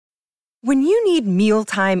When you need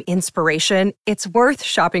mealtime inspiration, it's worth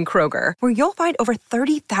shopping Kroger, where you'll find over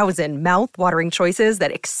 30,000 mouth-watering choices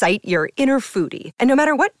that excite your inner foodie. And no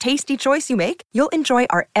matter what tasty choice you make, you'll enjoy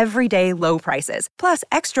our everyday low prices, plus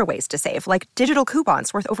extra ways to save, like digital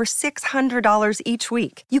coupons worth over $600 each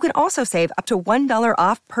week. You can also save up to $1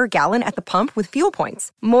 off per gallon at the pump with fuel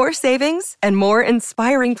points. More savings and more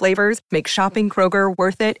inspiring flavors make shopping Kroger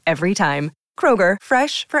worth it every time. Kroger,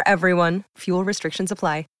 fresh for everyone. Fuel restrictions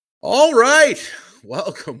apply. All right.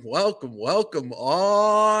 Welcome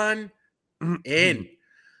on in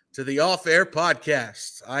to the Off Air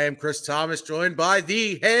Podcast. I am Chris Thomas, joined by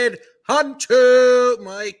the head hunter,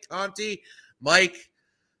 Mike Conti. Mike,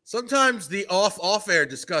 sometimes the off-air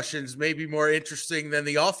discussions may be more interesting than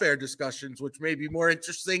the off-air discussions, which may be more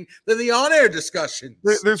interesting than the on-air discussions.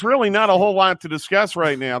 There's really not a whole lot to discuss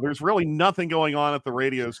right now. There's really nothing going on at the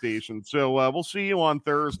radio station. So we'll see you on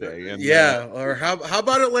Thursday. And or how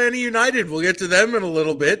about Atlanta United? We'll get to them in a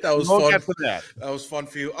little bit. That was fun. Get to that. That was fun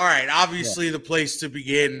for you. All right. Obviously, the place to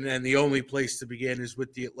begin, and the only place to begin, is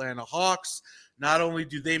with the Atlanta Hawks. Not only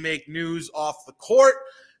do they make news off the court,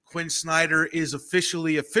 Quinn Snyder is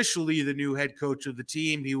officially the new head coach of the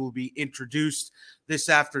team. He will be introduced this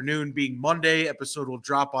afternoon, being Monday. Episode will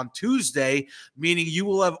drop on Tuesday, meaning you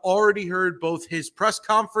will have already heard both his press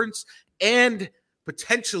conference and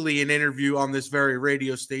potentially an interview on this very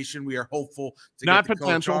radio station. We are hopeful to get the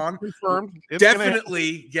coach on. Confirmed.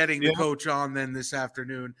 Definitely getting the coach on then this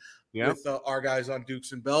afternoon with our guys on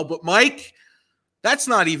Dukes and Bell. But Mike, that's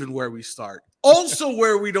not even where we start. Also,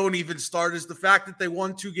 where we don't even start is the fact that they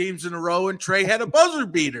won 2 games in a row and Trae had a buzzer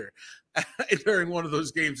beater during one of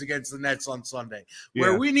those games against the Nets on Sunday.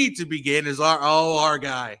 Where we need to begin is our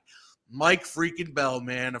guy, Mike freaking Bell,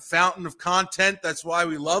 man. A fountain of content. That's why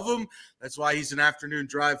we love him. That's why he's an afternoon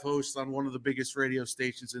drive host on one of the biggest radio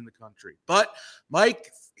stations in the country. But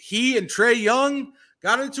Mike, he and Trae Young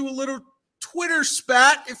got into a little Twitter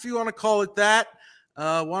spat, if you want to call it that.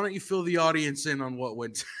 Why don't you fill the audience in on what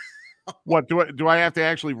went What do I have to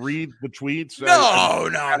actually read the tweets? No.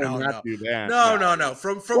 Do that. No.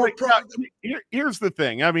 Here's the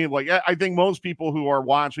thing. I mean, I think most people who are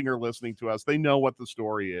watching or listening to us, they know what the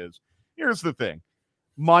story is. Here's the thing.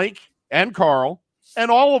 Mike and Carl and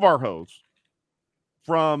all of our hosts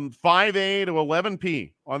from 5A to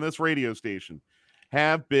 11P on this radio station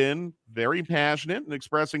have been very passionate and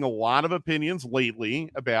expressing a lot of opinions lately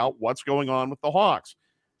about what's going on with the Hawks.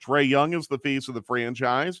 Trae Young is the face of the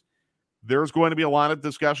franchise. There's going to be a lot of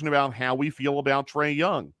discussion about how we feel about Trae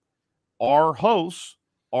Young. Our hosts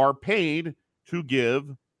are paid to give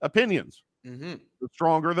opinions. Mm-hmm. The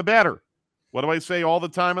stronger, the better. What do I say all the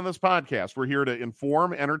time on this podcast? We're here to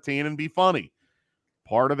inform, entertain, and be funny.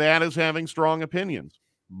 Part of that is having strong opinions.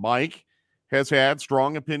 Mike has had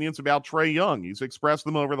strong opinions about Trae Young. He's expressed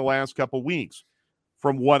them over the last couple weeks.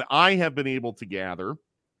 From what I have been able to gather,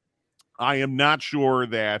 I am not sure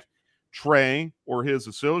that Trae or his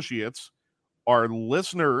associates are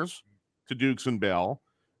listeners to Dukes and Bell,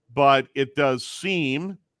 but it does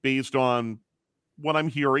seem, based on what I'm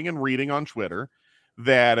hearing and reading on Twitter,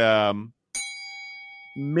 that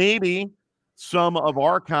maybe some of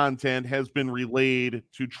our content has been relayed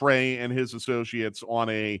to Trae and his associates on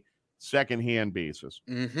a secondhand basis.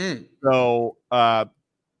 Mm-hmm. So,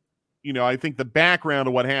 I think the background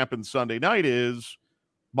of what happened Sunday night is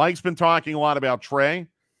Mike's been talking a lot about Trae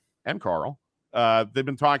and Carl. They've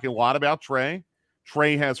been talking a lot about Trae.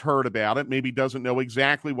 Trae has heard about it. Maybe doesn't know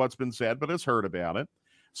exactly what's been said, but has heard about it.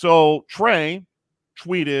 So Trae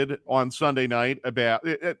tweeted on Sunday night about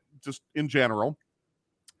just in general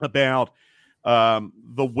about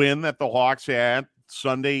the win that the Hawks had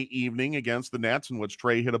Sunday evening against the Nets, in which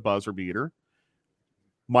Trae hit a buzzer beater.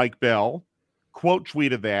 Mike Bell quote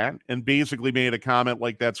tweeted that and basically made a comment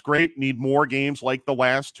like, "That's great. Need more games like the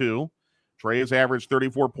last 2. Trae has averaged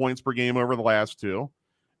 34 points per game over the last 2.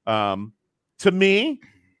 To me,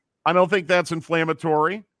 I don't think that's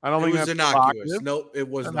inflammatory. I don't think that's innocuous. No, it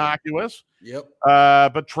was innocuous. Yep.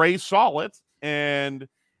 But Trae saw it and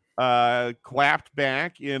clapped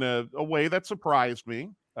back in a way that surprised me,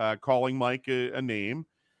 calling Mike a name.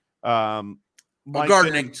 A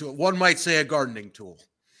gardening tool. One might say a gardening tool.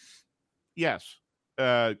 Yes.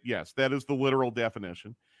 Yes, that is the literal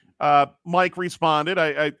definition. Mike responded.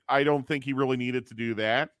 I don't think he really needed to do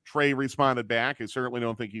that. Trae responded back. I certainly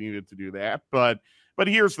don't think he needed to do that. But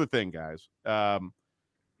here's the thing, guys.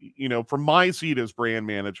 From my seat as brand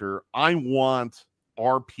manager, I want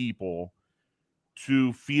our people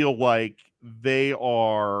to feel like they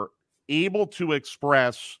are able to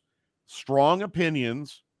express strong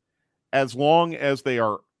opinions as long as they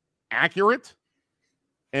are accurate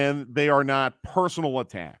and they are not personal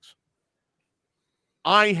attacks.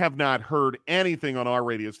 I have not heard anything on our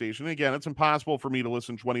radio station. Again, it's impossible for me to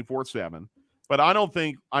listen 24/7, but I don't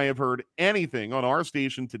think I have heard anything on our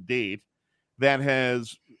station to date that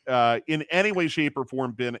has in any way, shape, or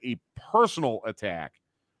form been a personal attack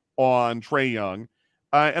on Trae Young.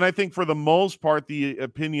 And I think for the most part, the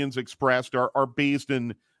opinions expressed are based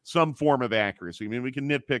in some form of accuracy. I mean, we can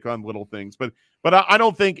nitpick on little things, but I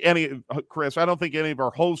don't think Chris, I don't think any of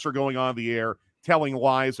our hosts are going on the air telling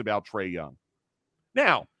lies about Trae Young.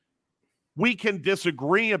 Now, we can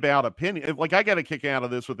disagree about opinion. Like, I got a kick out of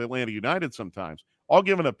this with Atlanta United sometimes. I'll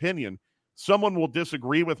give an opinion. Someone will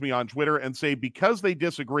disagree with me on Twitter and say, because they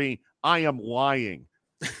disagree, I am lying.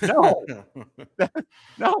 No,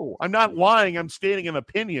 no, I'm not lying. I'm stating an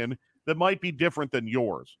opinion that might be different than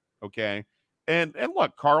yours. Okay. And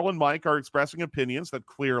look, Carl and Mike are expressing opinions that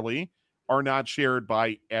clearly are not shared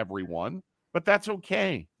by everyone, but that's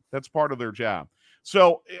okay. That's part of their job.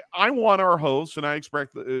 So I want our hosts, and I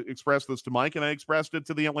expressed this to Mike, and I expressed it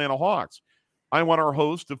to the Atlanta Hawks. I want our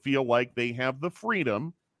hosts to feel like they have the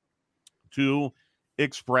freedom to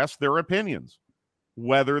express their opinions,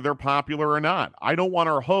 whether they're popular or not. I don't want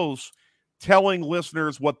our hosts telling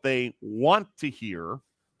listeners what they want to hear.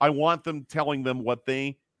 I want them telling them what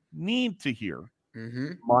they need to hear.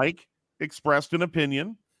 Mm-hmm. Mike expressed an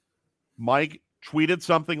opinion. Mike tweeted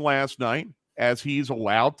something last night, as he's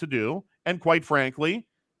allowed to do. And quite frankly,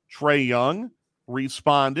 Trae Young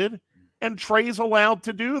responded, and Trae's allowed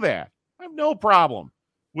to do that. I have no problem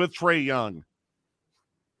with Trae Young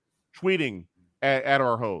tweeting at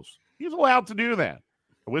our host. He's allowed to do that.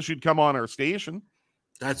 I wish he'd come on our station.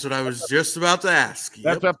 That's what I was just about to ask.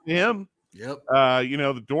 That's up to him. Yep.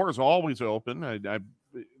 The door is always open.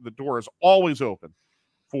 The door is always open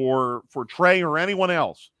for Trae or anyone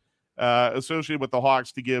else associated with the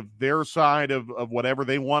Hawks to give their side of whatever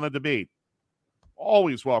they want to debate.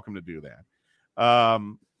 Always welcome to do that.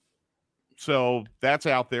 So that's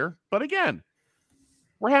out there. But again,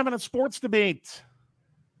 we're having a sports debate.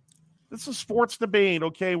 This is a sports debate,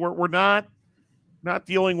 okay? We're not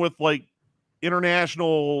dealing with like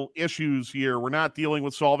international issues here. We're not dealing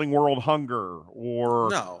with solving world hunger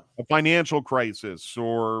or a financial crisis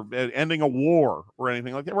or ending a war or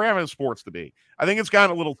anything like that. We're having a sports debate. I think it's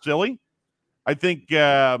gotten a little silly. I think,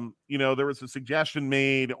 there was a suggestion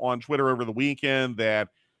made on Twitter over the weekend that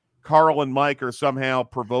Carl and Mike are somehow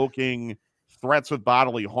provoking threats of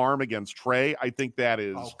bodily harm against Trae. I think that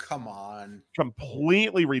is come on,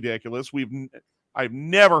 completely ridiculous. I've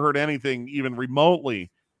never heard anything even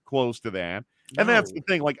remotely close to that. And that's the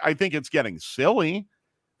thing. Like, I think it's getting silly.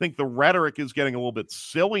 I think the rhetoric is getting a little bit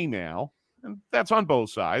silly now. And that's on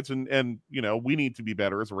both sides. And we need to be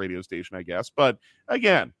better as a radio station, I guess. But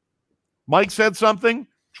again, Mike said something,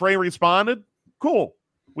 Trae responded. Cool.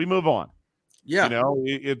 We move on. Yeah.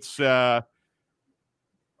 It's I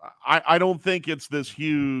don't think it's this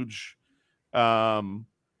huge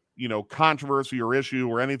controversy or issue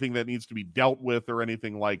or anything that needs to be dealt with or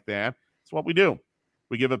anything like that. It's what we do.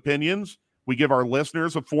 We give opinions. We give our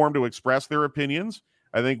listeners a forum to express their opinions.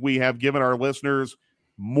 I think we have given our listeners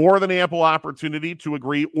more than ample opportunity to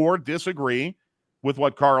agree or disagree with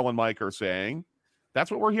what Carl and Mike are saying.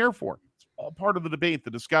 That's what we're here for. It's all part of the debate,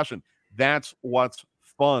 the discussion. That's what's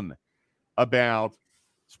fun about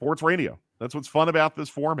sports radio. That's what's fun about this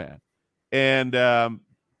format. And, I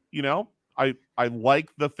like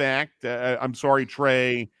the fact, I'm sorry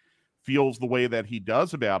Trae feels the way that he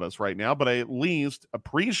does about us right now, but I at least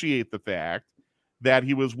appreciate the fact that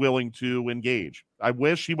he was willing to engage. I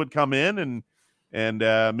wish he would come in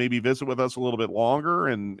and maybe visit with us a little bit longer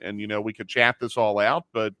and we could chat this all out,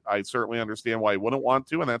 but I certainly understand why he wouldn't want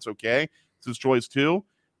to, and that's okay. It's his choice too.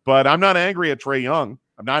 But I'm not angry at Trae Young.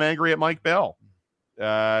 I'm not angry at Mike Bell.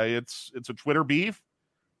 It's a Twitter beef.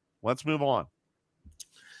 Let's move on.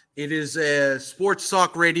 It is a sports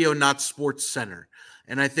talk radio, not Sports Center.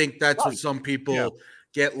 And I think that's what some people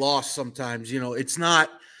get lost sometimes. It's not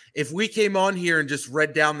 – if we came on here and just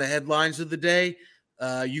read down the headlines of the day,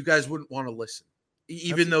 you guys wouldn't want to listen.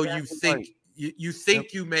 Even though you think you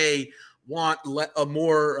think you may want a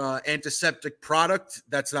more antiseptic product,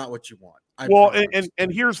 that's not what you want.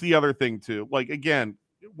 And here's the other thing too. Like, again,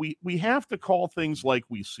 we have to call things like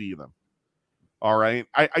we see them. All right.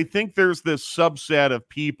 I think there's this subset of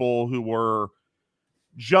people who were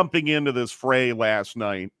jumping into this fray last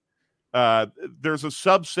night. There's a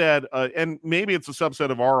subset, and maybe it's a subset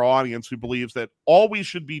of our audience who believes that all we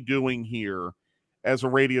should be doing here as a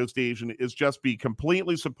radio station is just be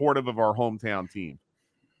completely supportive of our hometown team.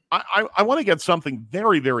 I want to get something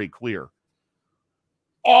very, very clear.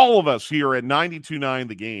 All of us here at 92.9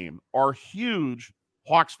 The Game are huge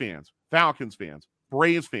Hawks fans, Falcons fans,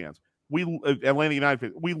 Braves fans, Atlanta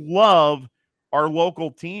United, we love our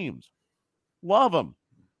local teams. Love them.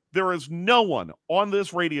 There is no one on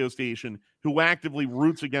this radio station who actively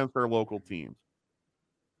roots against our local teams.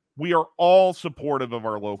 We are all supportive of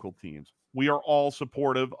our local teams. We are all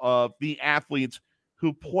supportive of the athletes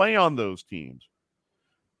who play on those teams.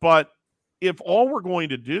 But if all we're going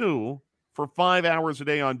to do for 5 hours a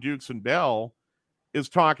day on Dukes and Bell is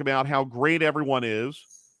talk about how great everyone is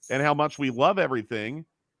and how much we love everything,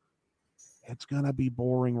 it's going to be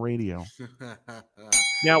boring radio.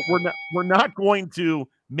 Now, we're not going to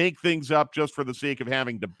make things up just for the sake of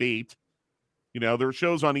having debate. There are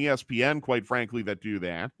shows on ESPN, quite frankly, that do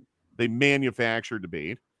that. They manufacture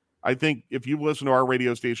debate. I think if you listen to our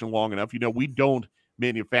radio station long enough, we don't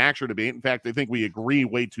manufacture debate. In fact, I think we agree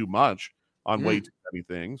way too much on way too many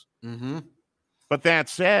things. Mm-hmm. But that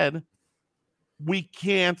said, we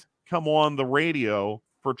can't come on the radio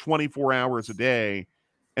for 24 hours a day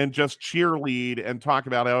and just cheerlead and talk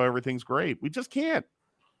about how everything's great. We just can't.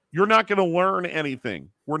 You're not going to learn anything.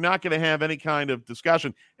 We're not going to have any kind of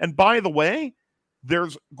discussion. And by the way,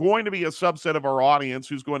 there's going to be a subset of our audience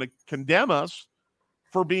who's going to condemn us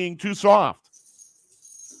for being too soft,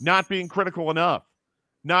 not being critical enough,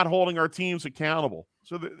 not holding our teams accountable.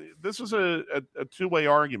 So this is a two-way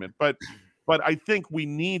argument. But I think we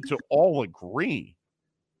need to all agree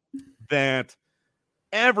that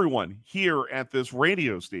everyone here at this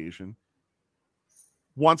radio station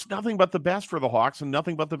wants nothing but the best for the Hawks and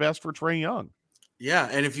nothing but the best for Trae Young. Yeah,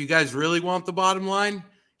 and if you guys really want the bottom line,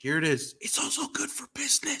 here it is. It's also good for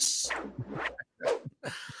business.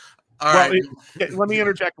 All right. Let me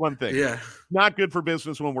interject one thing. Yeah. Not good for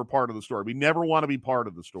business when we're part of the story. We never want to be part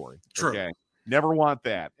of the story. True. Okay? Never want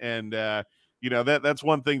that. And, that's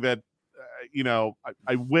one thing that,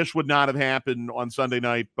 I wish would not have happened on Sunday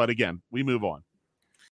night. But again, we move on.